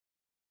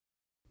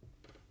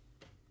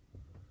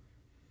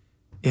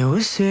It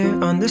was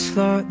here on this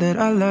floor that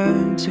I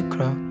learned to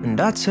crawl, and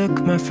I took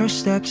my first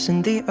steps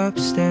in the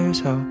upstairs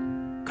hall.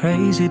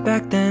 Crazy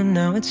back then,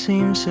 now it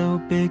seems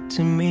so big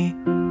to me.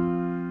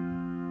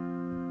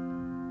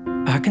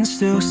 I can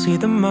still see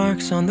the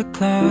marks on the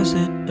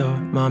closet door.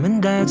 Mom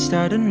and Dad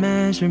started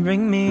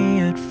measuring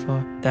me at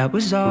 4. That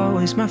was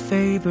always my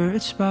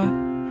favorite spot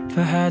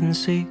for hide and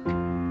seek.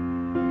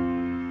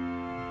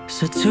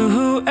 So to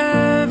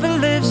whoever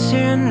lives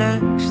here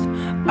next,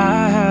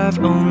 I have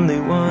only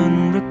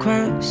one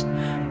request.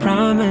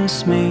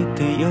 Promise me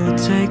that you'll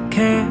take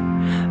care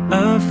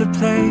of the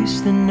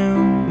place that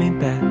knew me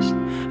best.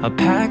 I'll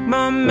pack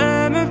my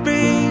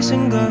memories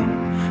and go,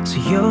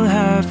 so you'll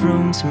have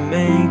room to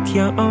make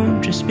your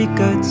own. Just be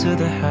good to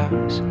the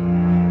house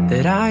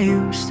that I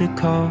used to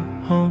call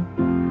home.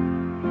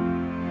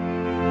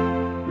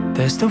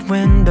 There's the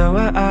window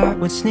where I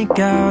would sneak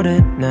out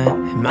at night,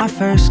 and my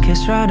first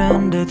kiss right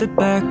under the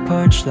back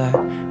porch light.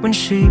 When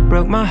she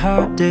broke my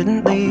heart,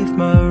 didn't leave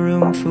my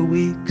room for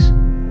weeks.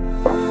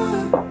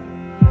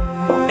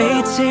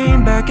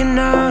 18, backing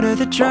out of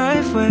the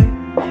driveway.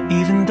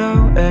 Even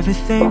though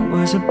everything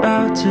was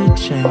about to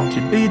change,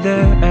 you'd be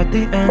there at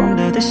the end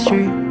of the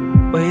street,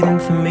 waiting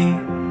for me.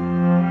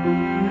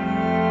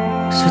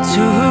 So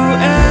to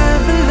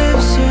whoever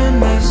lives here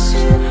next,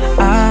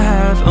 I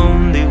have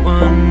only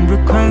one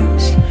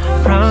request.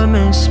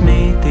 Promise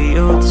me that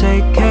you'll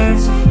take care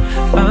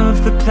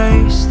of the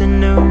place that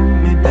knew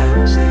me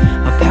best.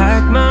 I'll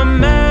pack my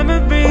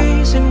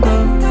memories and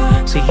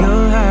go, so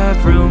you'll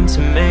have room to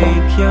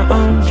make your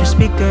own. Just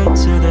be good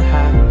to the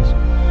house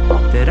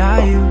that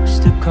I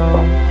used to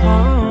call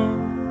home.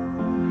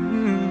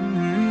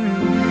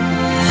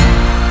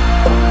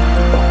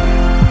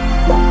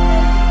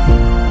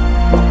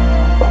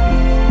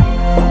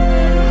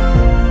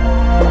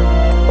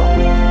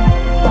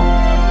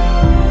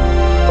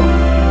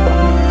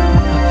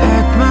 I'll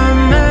pack my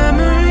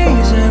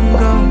memories and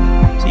go,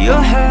 so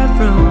you'll have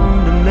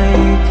room to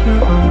make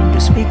your own.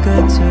 Just be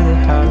good to the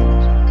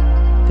house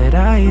that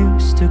I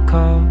used to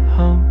call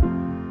home.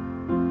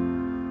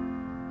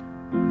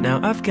 Now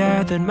I've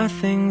gathered my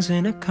things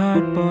in a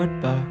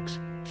cardboard box.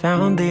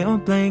 Found the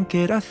old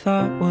blanket I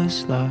thought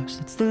was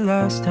lost. It's the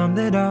last time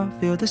that I'll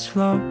feel this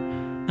floor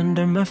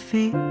under my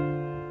feet.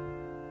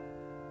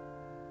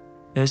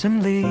 As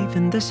I'm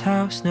leaving, this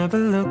house never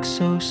looks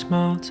so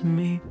small to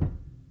me.